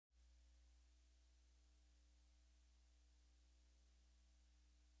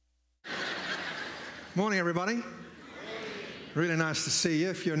Morning, everybody. Really nice to see you.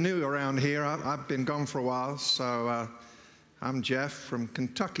 If you're new around here, I've been gone for a while, so I'm Jeff from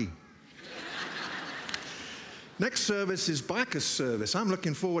Kentucky. Next service is Biker's service. I'm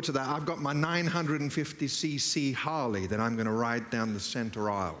looking forward to that. I've got my 950cc Harley that I'm going to ride down the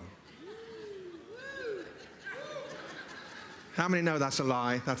center aisle. How many know that's a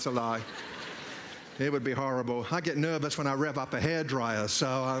lie? That's a lie. It would be horrible. I get nervous when I rev up a hairdryer, so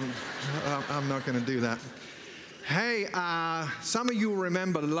I'm not going to do that. Hey, some of you will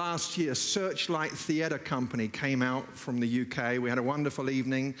remember last year, Searchlight Theatre Company came out from the UK. We had a wonderful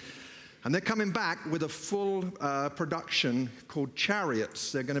evening. And they're coming back with a full production called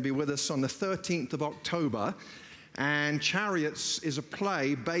Chariots. They're going to be with us on the 13th of October. And Chariots is a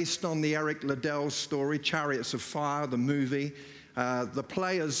play based on the Eric Liddell story, Chariots of Fire, the movie. The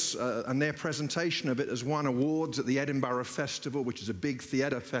players and their presentation of it has won awards at the Edinburgh Festival, which is a big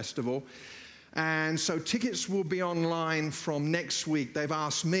theatre festival. And so tickets will be online from next week. They've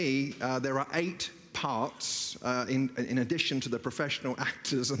asked me, there are 8 parts in addition to the professional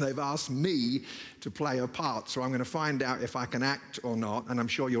actors, and they've asked me to play a part. So I'm going to find out if I can act or not, and I'm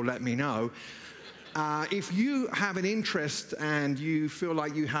sure you'll let me know. If you have an interest and you feel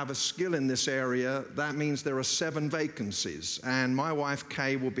like you have a skill in this area, that means there are 7 vacancies. And my wife,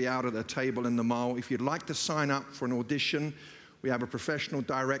 Kay, will be out at a table in the mall. If you'd like to sign up for an audition, we have a professional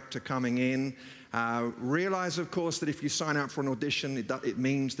director coming in. Realize, of course, that if you sign up for an audition, it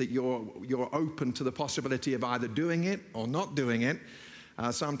means that you're open to the possibility of either doing it or not doing it.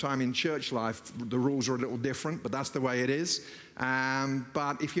 Sometime in church life, the rules are a little different, but that's the way it is.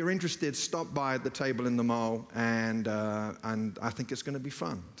 But if you're interested, stop by at the table in the mall, and I think it's going to be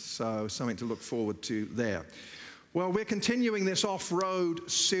fun. So something to look forward to there. Well, we're continuing this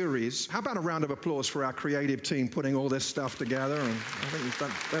off-road series. How about a round of applause for our creative team putting all this stuff together? And I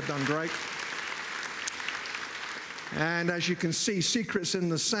think they've done great. And as you can see, Secrets in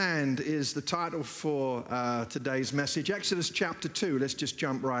the Sand is the title for today's message. Exodus chapter 2. Let's just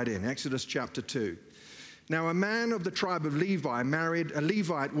jump right in. Exodus chapter 2. Now, a man of the tribe of Levi married a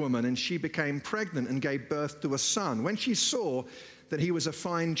Levite woman, and she became pregnant and gave birth to a son. When she saw that he was a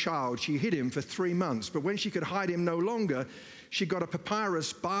fine child, she hid him for 3 months. But when she could hide him no longer, she got a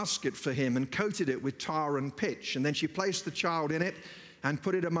papyrus basket for him and coated it with tar and pitch. And then she placed the child in it and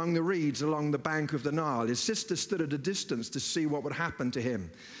put it among the reeds along the bank of the Nile. His sister stood at a distance to see what would happen to him.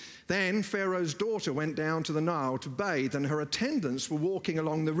 Then Pharaoh's daughter went down to the Nile to bathe, and her attendants were walking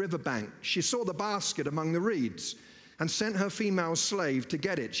along the riverbank. She saw the basket among the reeds and sent her female slave to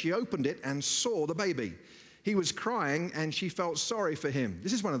get it. She opened it and saw the baby. He was crying, and she felt sorry for him.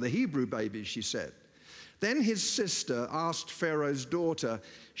 This is one of the Hebrew babies, she said. Then his sister asked Pharaoh's daughter,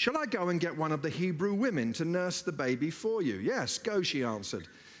 "Shall I go and get one of the Hebrew women to nurse the baby for you?" "Yes, go," she answered.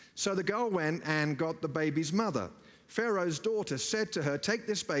 So the girl went and got the baby's mother. Pharaoh's daughter said to her, "Take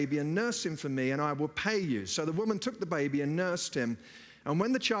this baby and nurse him for me, and I will pay you." So the woman took the baby and nursed him. And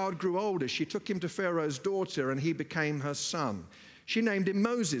when the child grew older, she took him to Pharaoh's daughter, and he became her son. She named him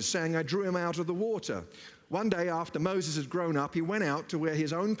Moses, saying, "I drew him out of the water." One day after Moses had grown up, he went out to where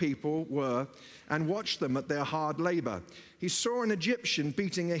his own people were and watched them at their hard labor. He saw an Egyptian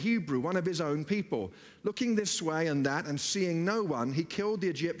beating a Hebrew, one of his own people. Looking this way and that and seeing no one, he killed the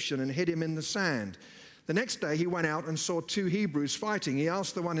Egyptian and hid him in the sand. The next day he went out and saw 2 Hebrews fighting. He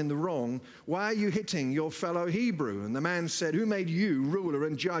asked the one in the wrong, "Why are you hitting your fellow Hebrew?" And the man said, "Who made you ruler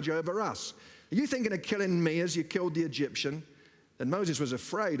and judge over us? Are you thinking of killing me as you killed the Egyptian?" Then Moses was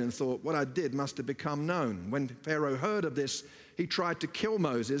afraid and thought, "What I did must have become known." When Pharaoh heard of this, he tried to kill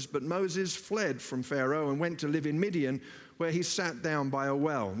Moses, but Moses fled from Pharaoh and went to live in Midian, where he sat down by a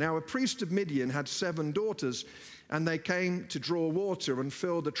well. Now a priest of Midian had 7 daughters, and they came to draw water and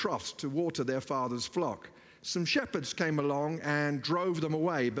fill the troughs to water their father's flock. Some shepherds came along and drove them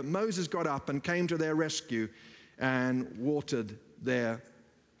away, but Moses got up and came to their rescue and watered their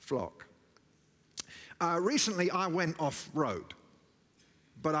flock. Recently I went off-road,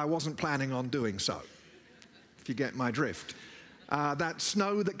 but I wasn't planning on doing so, if you get my drift. That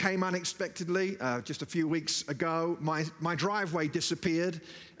snow that came unexpectedly just a few weeks ago, my driveway disappeared,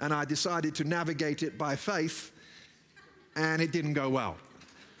 and I decided to navigate it by faith, and it didn't go well.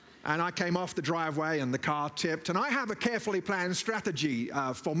 And I came off the driveway, and the car tipped, and I have a carefully planned strategy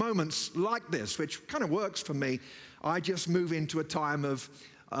for moments like this, which kind of works for me. I just move into a time of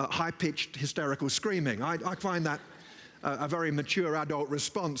high-pitched hysterical screaming. I find that a very mature adult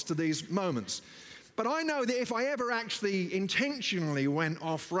response to these moments. But I know that if I ever actually intentionally went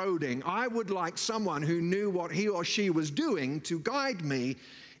off-roading, I would like someone who knew what he or she was doing to guide me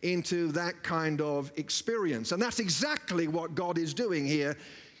into that kind of experience. And that's exactly what God is doing here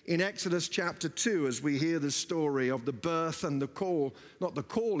in Exodus chapter 2 as we hear the story of the birth and the call, not the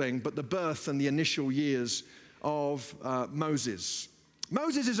calling, but the birth and the initial years of Moses.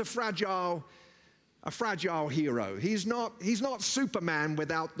 Moses is a fragile hero. He's not Superman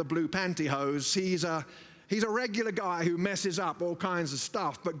without the blue pantyhose. He's a regular guy who messes up all kinds of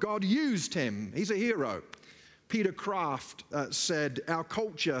stuff, but God used him. He's a hero. Peter Kraft said, "Our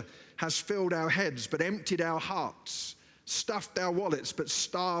culture has filled our heads but emptied our hearts, stuffed our wallets but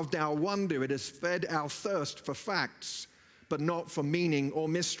starved our wonder. It has fed our thirst for facts but not for meaning or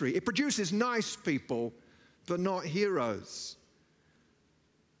mystery. It produces nice people but not heroes."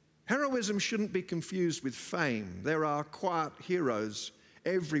 Heroism shouldn't be confused with fame. There are quiet heroes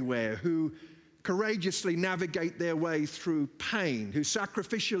everywhere who courageously navigate their way through pain, who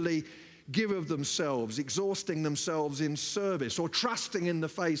sacrificially give of themselves, exhausting themselves in service or trusting in the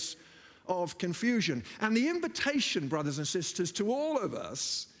face of confusion. And the invitation, brothers and sisters, to all of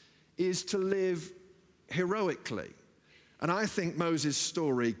us is to live heroically. And I think Moses'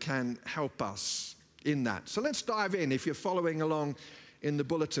 story can help us in that. So let's dive in. If you're following along in the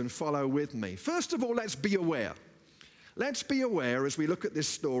bulletin, follow with me. First of all, let's be aware. Let's be aware as we look at this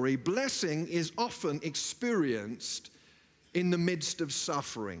story, blessing is often experienced in the midst of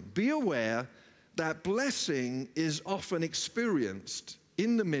suffering. Be aware that blessing is often experienced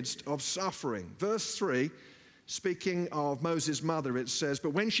in the midst of suffering. Verse 3, speaking of Moses' mother, it says, "But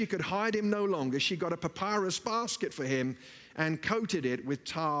when she could hide him no longer, she got a papyrus basket for him and coated it with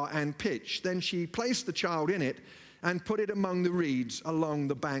tar and pitch. Then she placed the child in it and put it among the reeds along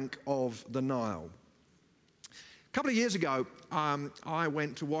the bank of the Nile." A couple of years ago, I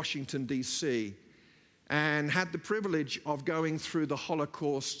went to Washington, D.C., and had the privilege of going through the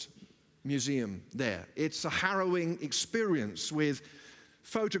Holocaust Museum there. It's a harrowing experience with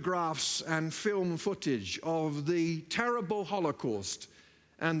photographs and film footage of the terrible Holocaust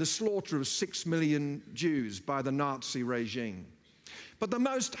and the slaughter of 6 million Jews by the Nazi regime. But the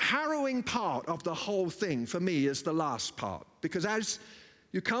most harrowing part of the whole thing for me is the last part, because as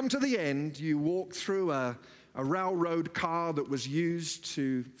you come to the end, you walk through a railroad car that was used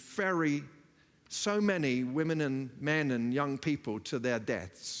to ferry so many women and men and young people to their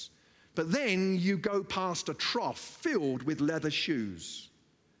deaths. But then you go past a trough filled with leather shoes.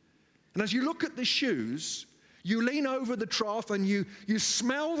 And as you look at the shoes, you lean over the trough and you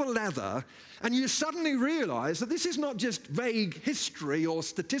smell the leather, and you suddenly realize that this is not just vague history or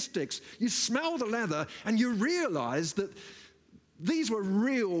statistics. You smell the leather and you realize that these were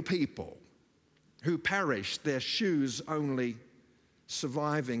real people who perished, their shoes only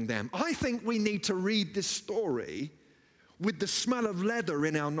surviving them. I think we need to read this story with the smell of leather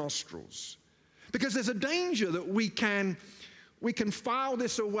in our nostrils, because there's a danger that we can file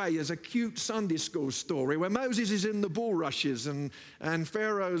this away as a cute Sunday school story where Moses is in the bulrushes and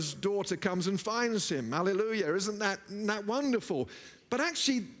Pharaoh's daughter comes and finds him. Hallelujah. Isn't that wonderful? But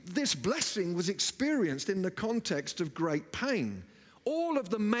actually, this blessing was experienced in the context of great pain. All of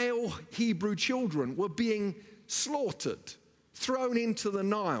the male Hebrew children were being slaughtered, thrown into the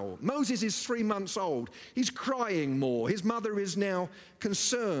Nile. Moses is 3 months old. He's crying more. His mother is now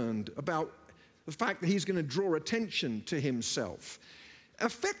concerned about the fact that he's going to draw attention to himself.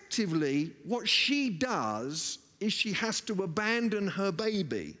 Effectively, what she does is she has to abandon her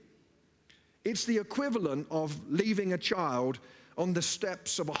baby. It's the equivalent of leaving a child on the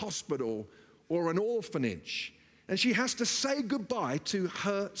steps of a hospital or an orphanage. And she has to say goodbye to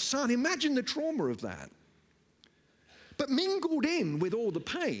her son. Imagine the trauma of that. But mingled in with all the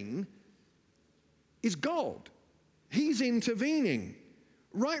pain is God. He's intervening.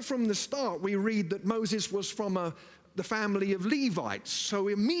 Right from the start, we read that Moses was from the family of Levites. So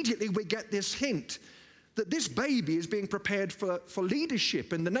immediately we get this hint that this baby is being prepared for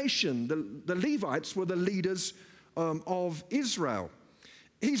leadership in the nation. The Levites were the leaders of Israel.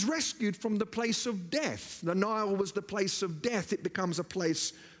 He's rescued from the place of death. The Nile was the place of death. It becomes a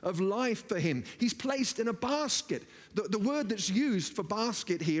place of life for him. He's placed in a basket. The word that's used for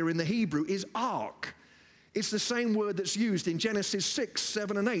basket here in the Hebrew is ark. It's the same word that's used in Genesis 6,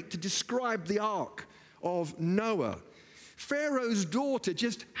 7, and 8 to describe the ark of Noah. Pharaoh's daughter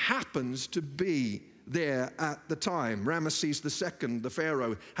just happens to be there at the time. Ramesses II, the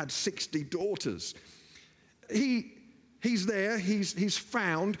Pharaoh, had 60 daughters. He's there, he's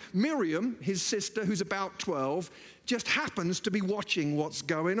found. Miriam, his sister, who's about 12, just happens to be watching what's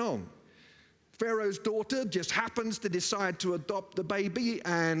going on. Pharaoh's daughter just happens to decide to adopt the baby,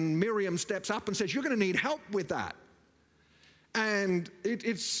 and Miriam steps up and says, "You're going to need help with that." And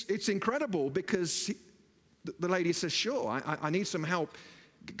it's incredible, because the lady says, "Sure, I need some help.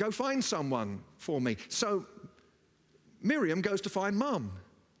 Go find someone for me." So Miriam goes to find Mum.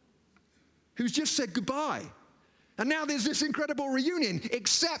 who's just said goodbye. And now there's this incredible reunion,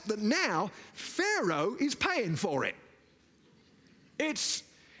 except that now Pharaoh is paying for it. It's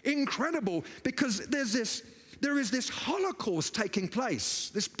incredible because there is this Holocaust taking place,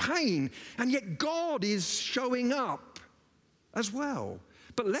 this pain, and yet God is showing up as well.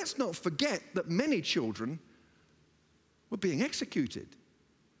 But let's not forget that many children were being executed.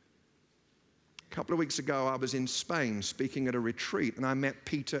 A couple of weeks ago, I was in Spain speaking at a retreat, and I met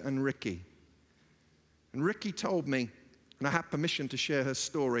Peter and Ricky. And Ricky told me, and I have permission to share her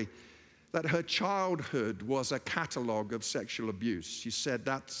story, that her childhood was a catalogue of sexual abuse. She said,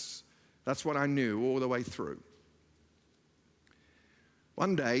 that's what I knew all the way through.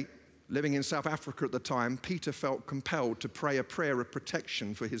 One day, living in South Africa at the time, Peter felt compelled to pray a prayer of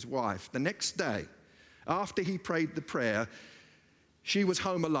protection for his wife. The next day, after he prayed the prayer, she was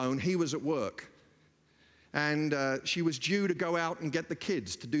home alone, he was at work. And she was due to go out and get the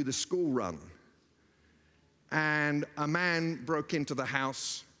kids to do the school run. And a man broke into the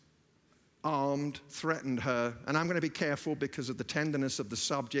house, armed, threatened her. And I'm going to be careful because of the tenderness of the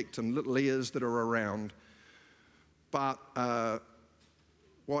subject and little ears that are around. But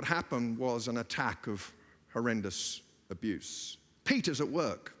what happened was an attack of horrendous abuse. Peter's at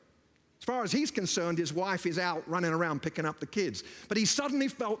work. As far as he's concerned, his wife is out running around picking up the kids. But he suddenly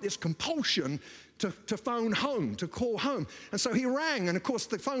felt this compulsion to phone home, to call home. And so he rang, and of course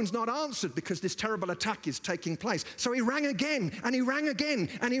the phone's not answered because this terrible attack is taking place. So he rang again, and he rang again,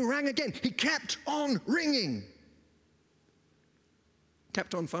 and he rang again. He kept on ringing.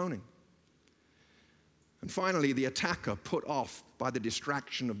 Kept on phoning. And finally, the attacker, put off by the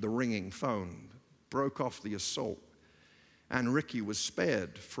distraction of the ringing phone, broke off the assault. And Ricky was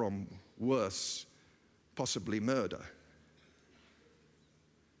spared from worse, possibly murder.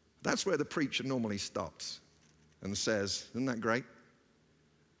 That's where the preacher normally stops and says, isn't that great?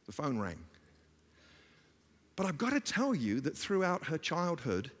 The phone rang. But I've got to tell you that throughout her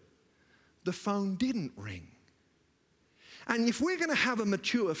childhood, the phone didn't ring. And if we're going to have a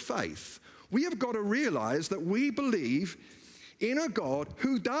mature faith, we have got to realize that we believe in a God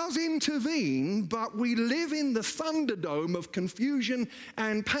who does intervene, but we live in the thunderdome of confusion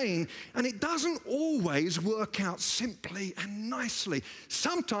and pain, and it doesn't always work out simply and nicely.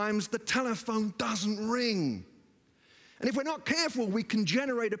 Sometimes the telephone doesn't ring. And if we're not careful, we can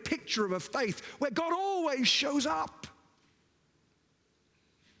generate a picture of a faith where God always shows up.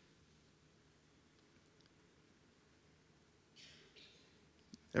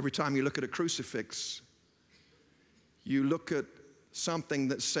 Every time you look at a crucifix, you look at something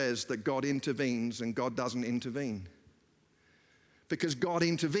that says that God intervenes and God doesn't intervene. Because God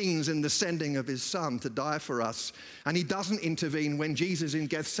intervenes in the sending of his son to die for us. And he doesn't intervene when Jesus in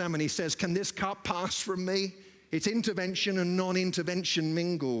Gethsemane says, can this cup pass from me? It's intervention and non-intervention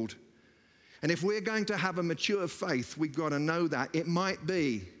mingled. And if we're going to have a mature faith, we've got to know that. It might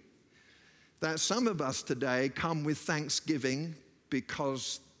be that some of us today come with thanksgiving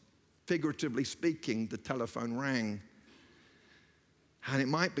because, figuratively speaking, the telephone rang. And it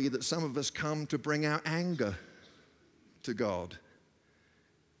might be that some of us come to bring our anger to God.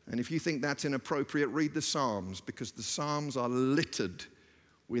 And if you think that's inappropriate, read the Psalms, because the Psalms are littered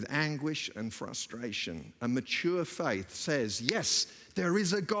with anguish and frustration. A mature faith says, yes, there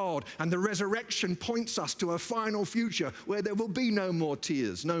is a God, and the resurrection points us to a final future where there will be no more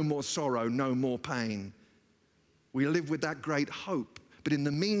tears, no more sorrow, no more pain. We live with that great hope. But in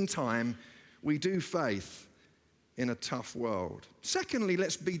the meantime, we do faith in a tough world. Secondly,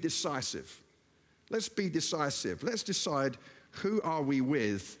 let's be decisive. Let's be decisive. Let's decide, who are we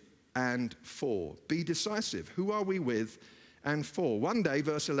with and for? Be decisive. Who are we with and for? One day,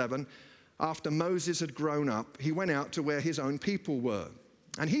 verse 11, after Moses had grown up, he went out to where his own people were.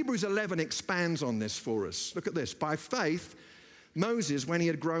 And Hebrews 11 expands on this for us. Look at this. By faith, Moses, when he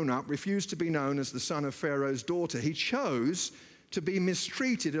had grown up, refused to be known as the son of Pharaoh's daughter. He chose to be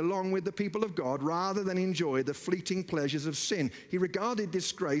mistreated along with the people of God rather than enjoy the fleeting pleasures of sin. He regarded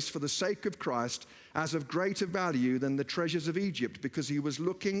disgrace for the sake of Christ as of greater value than the treasures of Egypt, because he was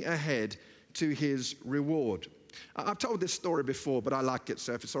looking ahead to his reward. I've told this story before, but I like it,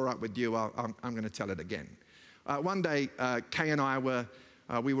 so if it's all right with you, I'm going to tell it again. One day, Kay and I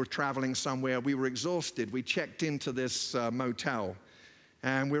we were traveling somewhere. We were exhausted. We checked into this motel,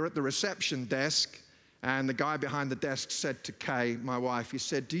 and we were at the reception desk. And the guy behind the desk said to Kay, my wife, he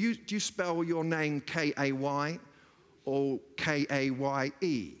said, do you spell your name K-A-Y or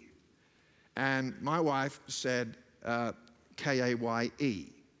K-A-Y-E? And my wife said K-A-Y-E.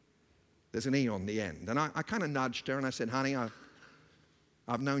 There's an E on the end. And I kind of nudged her and I said, honey,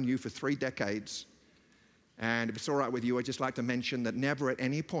 I've known you for 3 decades. And if it's all right with you, I'd just like to mention that never at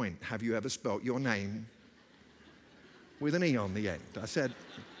any point have you ever spelt your name with an E on the end. I said,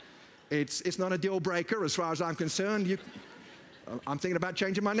 it's not a deal breaker as far as I'm concerned. I'm thinking about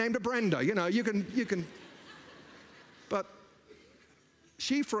changing my name to Brenda. You know, you can. But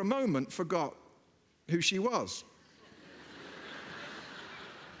she, for a moment, forgot who she was.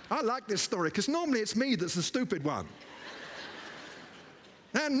 I like this story because normally it's me that's the stupid one.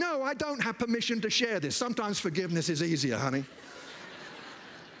 And no, I don't have permission to share this. Sometimes forgiveness is easier, honey.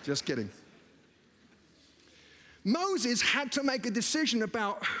 Just kidding. Moses had to make a decision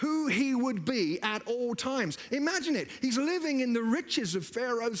about who he would be at all times. Imagine it. He's living in the riches of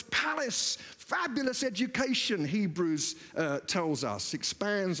Pharaoh's palace. Fabulous education, Hebrews tells us,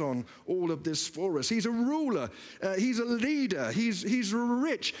 expands on all of this for us. He's a ruler. He's a leader. He's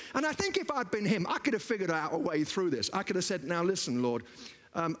rich. And I think if I'd been him, I could have figured out a way through this. I could have said, now listen, Lord,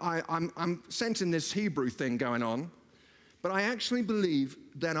 I'm sensing this Hebrew thing going on. But I actually believe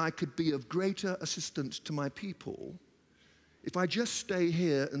that I could be of greater assistance to my people if I just stay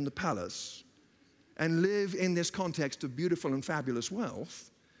here in the palace and live in this context of beautiful and fabulous wealth.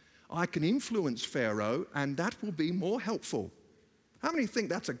 I can influence Pharaoh, and that will be more helpful. How many think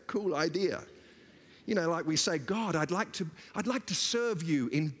that's a cool idea? You know, like we say, God, I'd like to serve you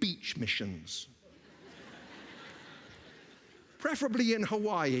in beach missions. Preferably in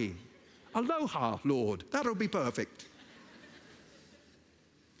Hawaii. Aloha, Lord. That'll be perfect.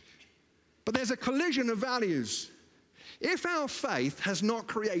 But there's a collision of values. If our faith has not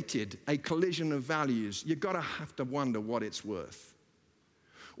created a collision of values, you've got to have to wonder what it's worth.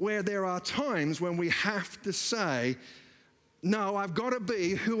 Where there are times when we have to say, no, I've got to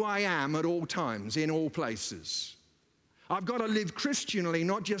be who I am at all times, in all places. I've got to live Christianly,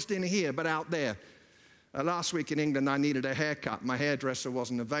 not just in here, but out there. Last week in England, I needed a haircut. My hairdresser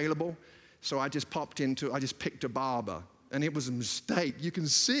wasn't available, so I just picked a barber. And it was a mistake. You can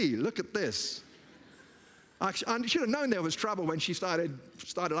see, look at this. I should have known there was trouble when she started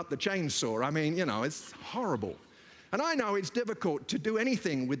up the chainsaw. I mean, you know, it's horrible. And I know it's difficult to do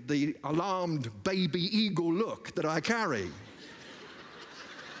anything with the alarmed baby eagle look that I carry.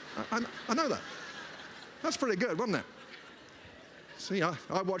 I know that. That's pretty good, wasn't it? See,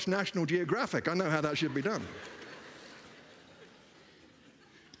 I watch National Geographic. I know how that should be done.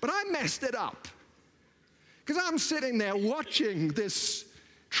 But I messed it up. Because I'm sitting there watching this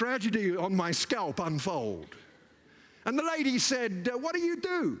tragedy on my scalp unfold. And the lady said, what do you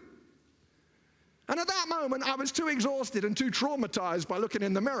do? And at that moment, I was too exhausted and too traumatized by looking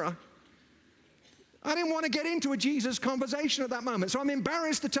in the mirror. I didn't want to get into a Jesus conversation at that moment. So I'm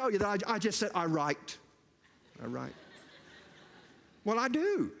embarrassed to tell you that I just said, I write. Well, I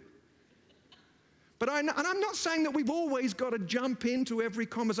do. And I'm not saying that we've always got to jump into every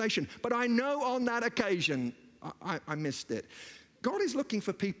conversation, but I know on that occasion, I missed it. God is looking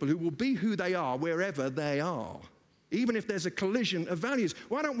for people who will be who they are wherever they are, even if there's a collision of values.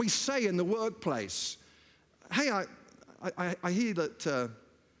 Why don't we say in the workplace, hey, I hear that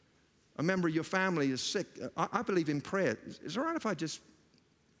a member of your family is sick. I believe in prayer. Is it all right if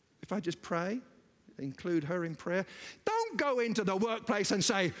I just pray? Include her in prayer? Don't go into the workplace and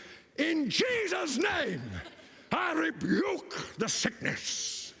say, in Jesus' name, I rebuke the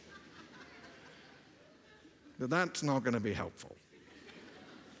sickness. But that's not going to be helpful.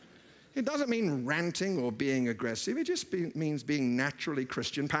 It doesn't mean ranting or being aggressive. It just means being naturally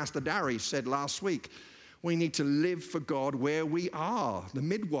Christian. Pastor Darry said last week, we need to live for God where we are. The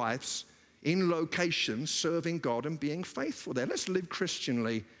midwives in locations serving God and being faithful there. Let's live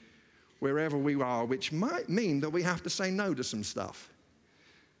Christianly wherever we are, which might mean that we have to say no to some stuff.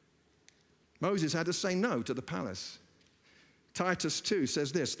 Moses had to say no to the palace. Titus 2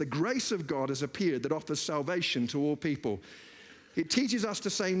 says this, the grace of God has appeared that offers salvation to all people. It teaches us to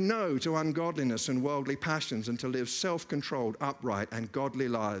say no to ungodliness and worldly passions and to live self-controlled, upright, and godly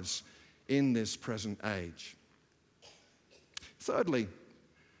lives in this present age. Thirdly,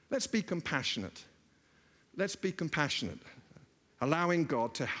 let's be compassionate. Let's be compassionate, allowing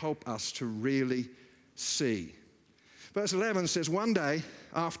God to help us to really see. Verse 11 says, one day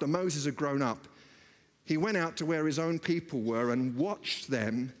after Moses had grown up, he went out to where his own people were and watched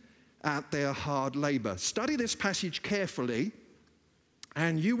them at their hard labor. Study this passage carefully,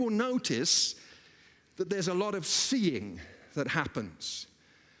 and you will notice that there's a lot of seeing that happens.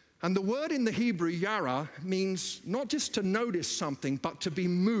 And the word in the Hebrew, yara, means not just to notice something, but to be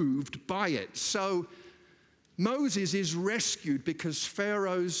moved by it. So Moses is rescued because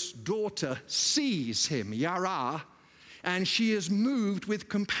Pharaoh's daughter sees him, yara, and she is moved with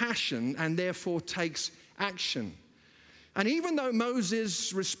compassion and therefore takes action. And even though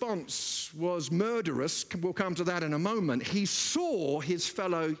Moses' response was murderous, we'll come to that in a moment, he saw his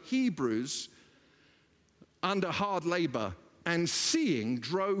fellow Hebrews under hard labor, and seeing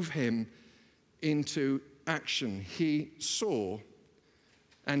drove him into action. He saw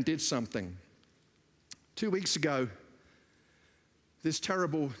and did something. 2 weeks ago, this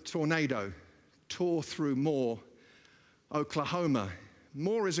terrible tornado tore through Moore, Oklahoma.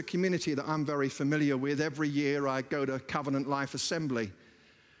 Moore is a community that I'm very familiar with. Every year I go to Covenant Life Assembly,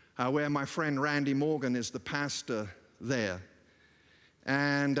 where my friend Randy Morgan is the pastor there.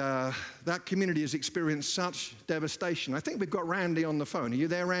 And that community has experienced such devastation. I think we've got Randy on the phone. Are you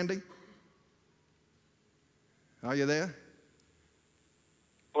there, Randy? Are you there?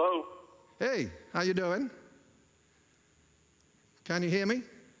 Hello. Hey, how you doing? Can you hear me?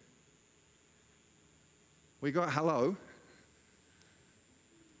 We got hello.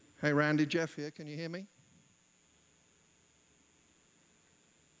 Hey, Randy, Jeff here. Can you hear me?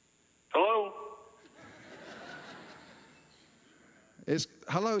 Hello.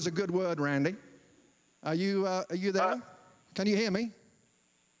 Hello is a good word, Randy. Are you there? Can you hear me?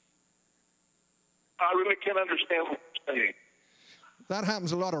 I really can't understand what you're saying. That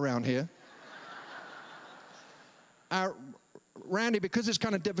happens a lot around here. Randy, because it's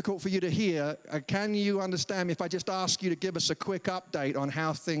kind of difficult for you to hear, can you understand me if I just ask you to give us a quick update on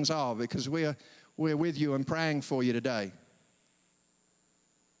how things are? Because we're with you and praying for you today.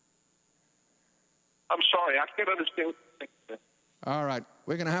 I'm sorry, I can't understand what you're saying. All right,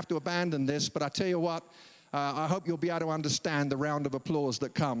 we're going to have to abandon this, but I tell you what, I hope you'll be able to understand the round of applause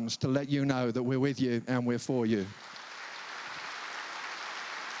that comes to let you know that we're with you and we're for you.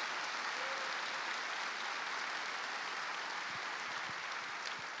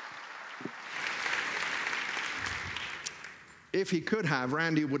 If he could have,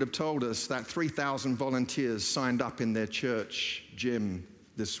 Randy would have told us that 3,000 volunteers signed up in their church gym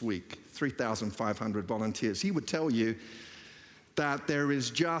this week, 3,500 volunteers. He would tell you that there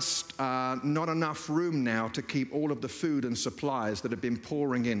is just not enough room now to keep all of the food and supplies that have been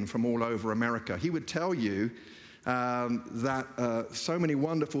pouring in from all over America. He would tell you that so many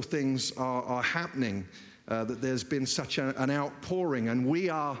wonderful things are happening, that there's been such an outpouring, and we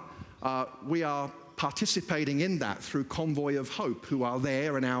are participating in that through Convoy of Hope, who are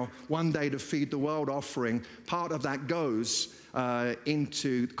there, and our One Day to Feed the World offering. Part of that goes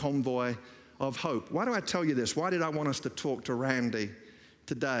into Convoy of Hope. Why do I tell you this? Why did I want us to talk to Randy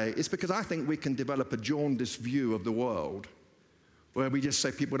today? It's because I think we can develop a jaundiced view of the world where we just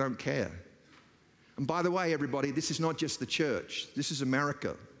say people don't care. And by the way, everybody, this is not just the church. This is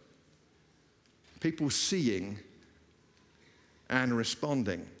America. People seeing and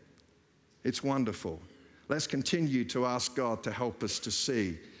responding. It's wonderful. Let's continue to ask God to help us to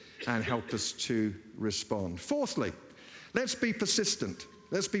see and help us to respond. Fourthly, let's be persistent.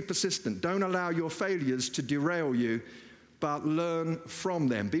 Let's be persistent. Don't allow your failures to derail you, but learn from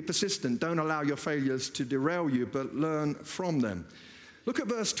them. Be persistent. Don't allow your failures to derail you, but learn from them. Look at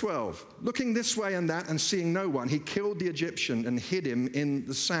verse 12. Looking this way and that and seeing no one, he killed the Egyptian and hid him in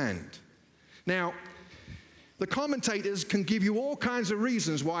the sand. Now, the commentators can give you all kinds of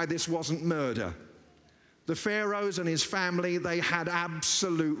reasons why this wasn't murder. The Pharaoh and his family, they had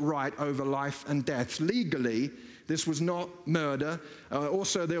absolute right over life and death. Legally, this was not murder.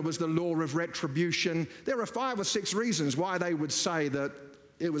 Also, there was the law of retribution. There are 5 or 6 reasons why they would say that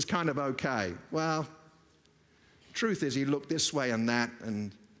it was kind of okay. Well, truth is, he looked this way and that,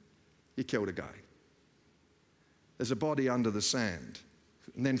 and he killed a guy. There's a body under the sand.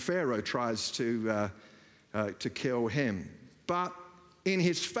 And then Pharaoh tries to kill him. But in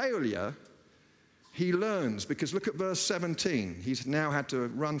his failure, he learns, because look at verse 17. He's now had to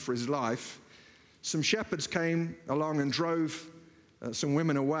run for his life. Some shepherds came along and drove some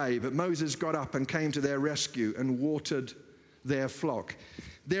women away, but Moses got up and came to their rescue and watered their flock.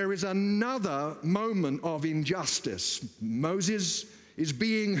 There is another moment of injustice. Moses is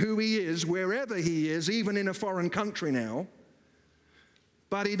being who he is, wherever he is, even in a foreign country now.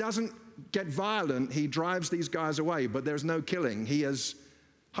 But he doesn't get violent. He drives these guys away, but there's no killing. He has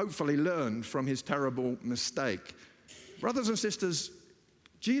hopefully learned from his terrible mistake. Brothers and sisters,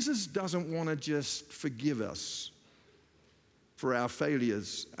 Jesus doesn't want to just forgive us for our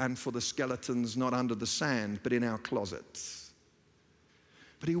failures and for the skeletons not under the sand, but in our closets.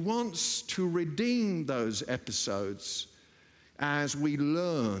 But he wants to redeem those episodes as we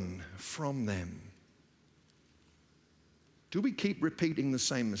learn from them. Do we keep repeating the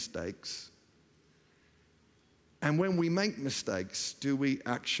same mistakes? And when we make mistakes, do we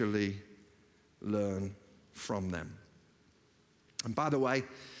actually learn from them? And by the way,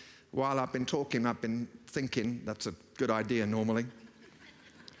 while I've been talking, I've been thinking that's a good idea normally.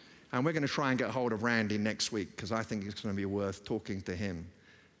 And we're going to try and get hold of Randy next week because I think it's going to be worth talking to him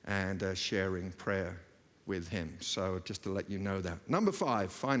and sharing prayer with him. So just to let you know that. Number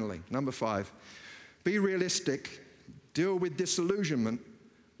 5, finally, number 5, be realistic, deal with disillusionment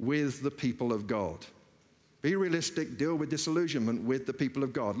with the people of God. Be realistic, deal with disillusionment with the people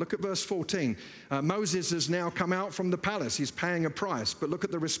of God. Look at verse 14. Moses has now come out from the palace. He's paying a price, but look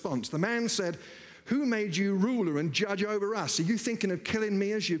at the response. The man said, "Who made you ruler and judge over us? Are you thinking of killing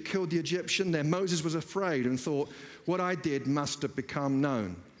me as you killed the Egyptian?" Then Moses was afraid and thought, "What I did must have become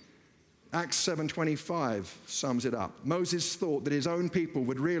known." Acts 7:25 sums it up. Moses thought that his own people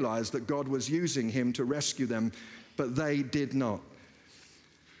would realize that God was using him to rescue them, but they did not.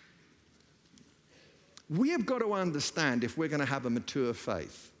 We have got to understand, if we're going to have a mature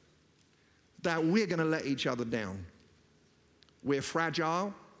faith, that we're going to let each other down. We're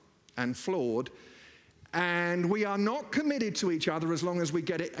fragile and flawed, and we are not committed to each other as long as we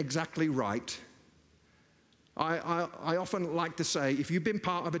get it exactly right. I often like to say, if you've been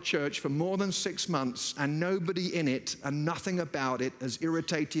part of a church for more than 6 months and nobody in it and nothing about it has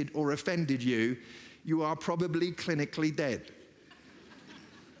irritated or offended you, you are probably clinically dead.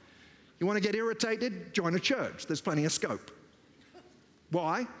 You want to get irritated? Join a church. There's plenty of scope.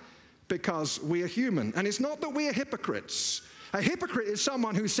 Why? Because we are human. And it's not that we are hypocrites. A hypocrite is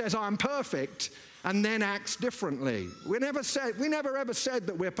someone who says, "I'm perfect," and then acts differently. We never ever said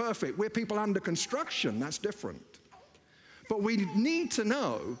that we're perfect. We're people under construction. That's different. But we need to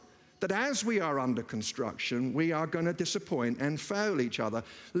know that as we are under construction, we are going to disappoint and fail each other,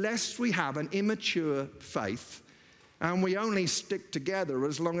 lest we have an immature faith and we only stick together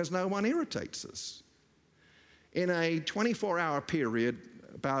as long as no one irritates us. In a 24-hour period,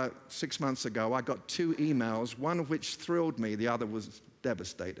 about 6 months ago, I got 2 emails, one of which thrilled me, the other was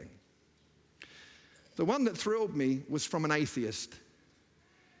devastating. The one that thrilled me was from an atheist.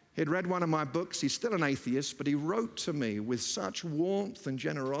 He'd read one of my books. He's still an atheist, but he wrote to me with such warmth and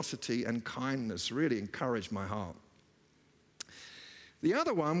generosity and kindness, really encouraged my heart. The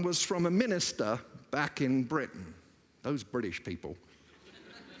other one was from a minister back in Britain, those British people.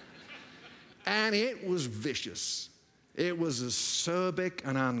 And it was vicious. It was acerbic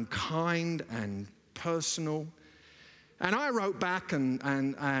and unkind and personal. And I wrote back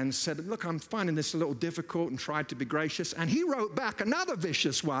and said, "Look, I'm finding this a little difficult," and tried to be gracious. And he wrote back another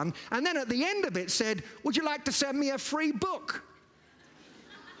vicious one, and then at the end of it said, "Would you like to send me a free book?"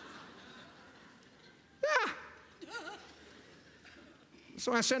 Yeah.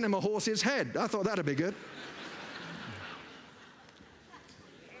 So I sent him a horse's head. I thought that'd be good.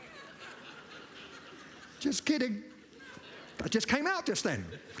 Just kidding. That just came out just then.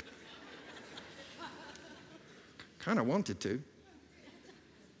 Kind of wanted to.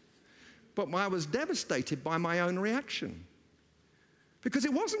 But I was devastated by my own reaction. Because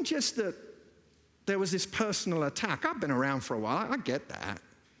it wasn't just that there was this personal attack. I've been around for a while. I get that.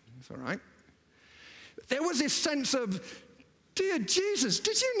 It's all right. There was this sense of, "Dear Jesus,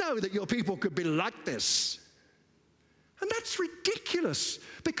 did you know that your people could be like this?" And that's ridiculous,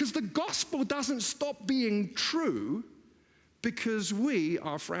 because the gospel doesn't stop being true because we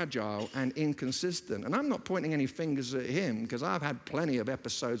are fragile and inconsistent. And I'm not pointing any fingers at him, because I've had plenty of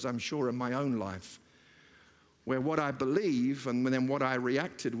episodes, I'm sure, in my own life where what I believe and then what I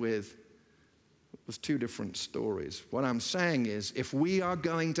reacted with was 2 different stories. What I'm saying is, if we are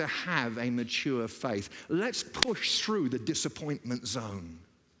going to have a mature faith, let's push through the disappointment zone,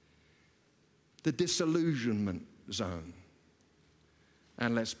 the disillusionment zone,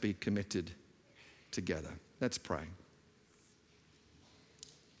 and let's be committed together. Let's pray.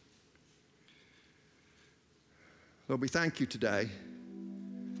 Lord, we thank you today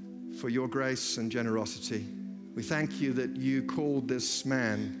for your grace and generosity. We thank you that you called this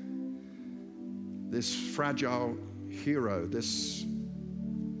man, this fragile hero, this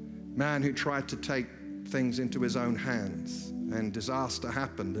man who tried to take things into his own hands, and disaster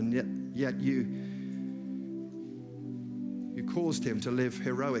happened, and yet you caused him to live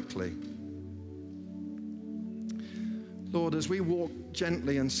heroically. Lord, as we walk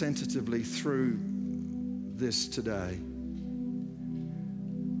gently and sensitively through this today,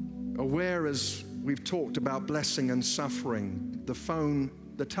 aware as we've talked about blessing and suffering,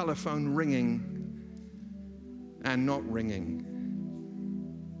 the telephone ringing and not ringing,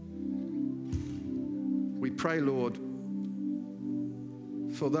 we pray, Lord,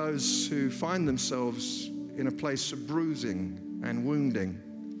 for those who find themselves in a place of bruising and wounding,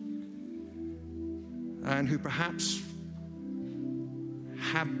 and who perhaps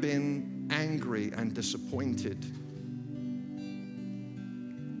have been angry and disappointed.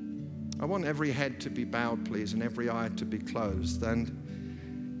 I want every head to be bowed, please, and every eye to be closed.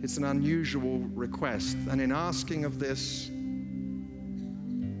 And it's an unusual request. And in asking of this,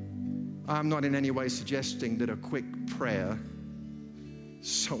 I'm not in any way suggesting that a quick prayer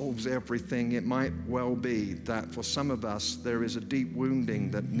solves everything. It might well be that for some of us, there is a deep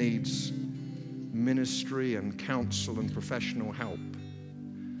wounding that needs ministry and counsel and professional help.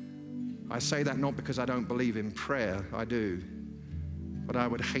 I say that not because I don't believe in prayer, I do, but I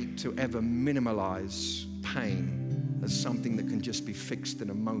would hate to ever minimalize pain as something that can just be fixed in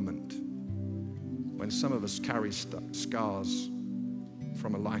a moment, when some of us carry scars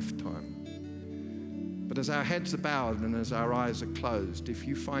from a lifetime. But as our heads are bowed and as our eyes are closed, if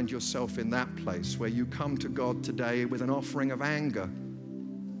you find yourself in that place where you come to God today with an offering of anger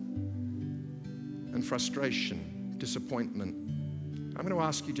and frustration, disappointment, I'm going to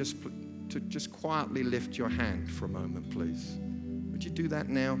ask you to just quietly lift your hand for a moment, please. Would you do that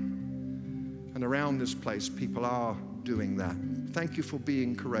now? And around this place, people are doing that. Thank you for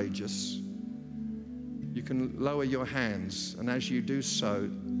being courageous. You can lower your hands, and as you do so,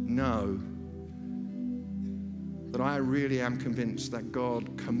 know that I really am convinced that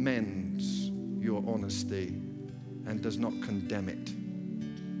God commends your honesty and does not condemn it.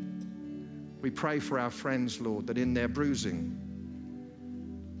 We pray for our friends, Lord, that in their bruising,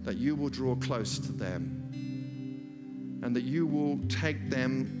 that you will draw close to them and that you will take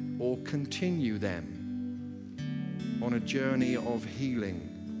them or continue them on a journey of healing.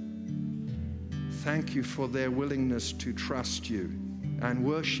 Thank you for their willingness to trust you and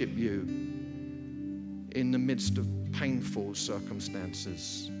worship you in the midst of painful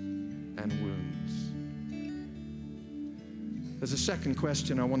circumstances and wounds. There's a second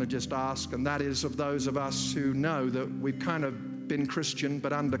question I want to just ask, and that is of those of us who know that we've kind of been Christian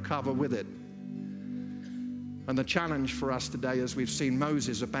but undercover with it. And the challenge for us today, as we've seen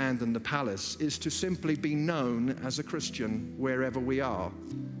Moses abandon the palace, is to simply be known as a Christian wherever we are.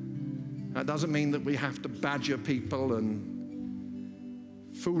 That doesn't mean that we have to badger people and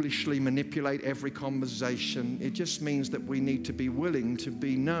foolishly manipulate every conversation. It just means that we need to be willing to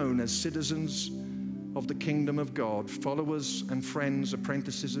be known as citizens of the kingdom of God, followers and friends,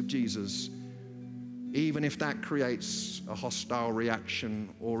 apprentices of Jesus, even if that creates a hostile reaction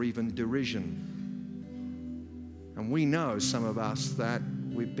or even derision. And we know, some of us, that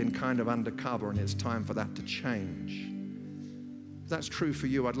we've been kind of undercover and it's time for that to change. If that's true for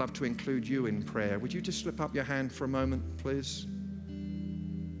you, I'd love to include you in prayer. Would you just slip up your hand for a moment, please?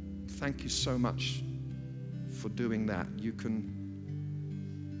 Thank you so much for doing that. You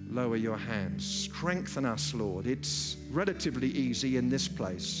can lower your hands. Strengthen us, Lord. It's relatively easy in this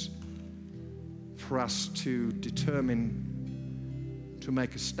place for us to determine to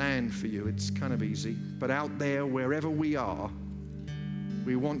make a stand for you. It's kind of easy. But out there, wherever we are,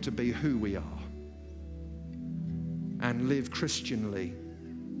 we want to be who we are and live Christianly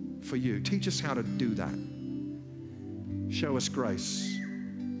for you. Teach us how to do that. Show us grace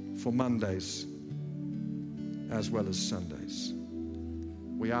for Mondays as well as Sundays.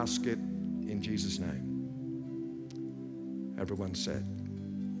 We ask it in Jesus' name. Everyone said,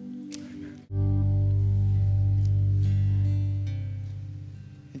 amen.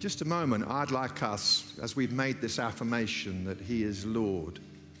 In just a moment, I'd like us, as we've made this affirmation that He is Lord,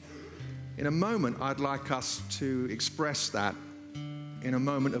 in a moment, I'd like us to express that in a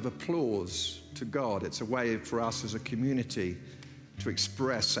moment of applause to God. It's a way for us as a community to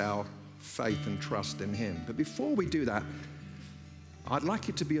express our faith and trust in Him. But before we do that, I'd like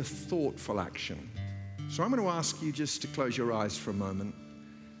it to be a thoughtful action. So I'm going to ask you just to close your eyes for a moment.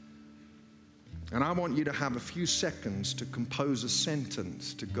 And I want you to have a few seconds to compose a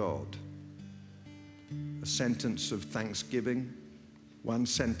sentence to God. A sentence of thanksgiving, one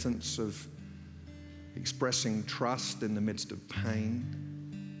sentence of expressing trust in the midst of pain,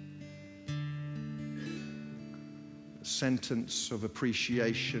 a sentence of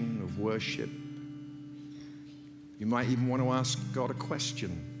appreciation, of worship. You might even want to ask God a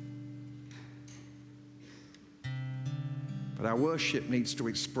question. But our worship needs to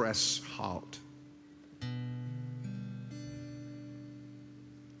express heart.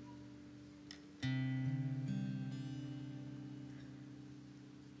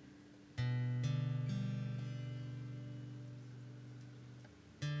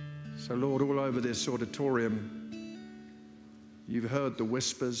 So, Lord, all over this auditorium, you've heard the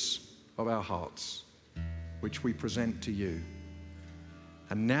whispers of our hearts, which we present to you.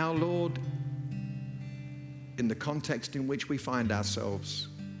 And now, Lord, in the context in which we find ourselves,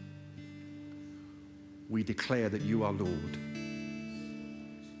 we declare that you are Lord.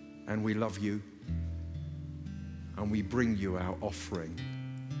 And we love you. And we bring you our offering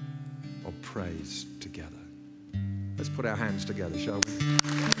of praise together. Let's put our hands together, shall we?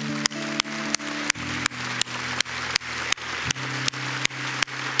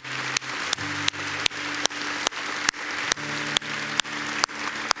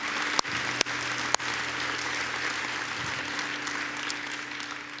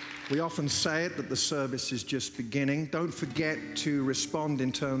 We often say it that the service is just beginning. Don't forget to respond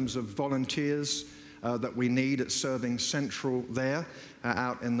in terms of volunteers that we need at Serving Central there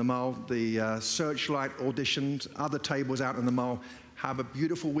out in the mall. The Searchlight auditions, other tables out in the mall. Have a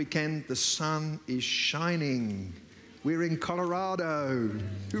beautiful weekend. The sun is shining. We're in Colorado.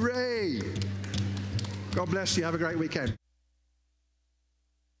 Hooray! God bless you. Have a great weekend.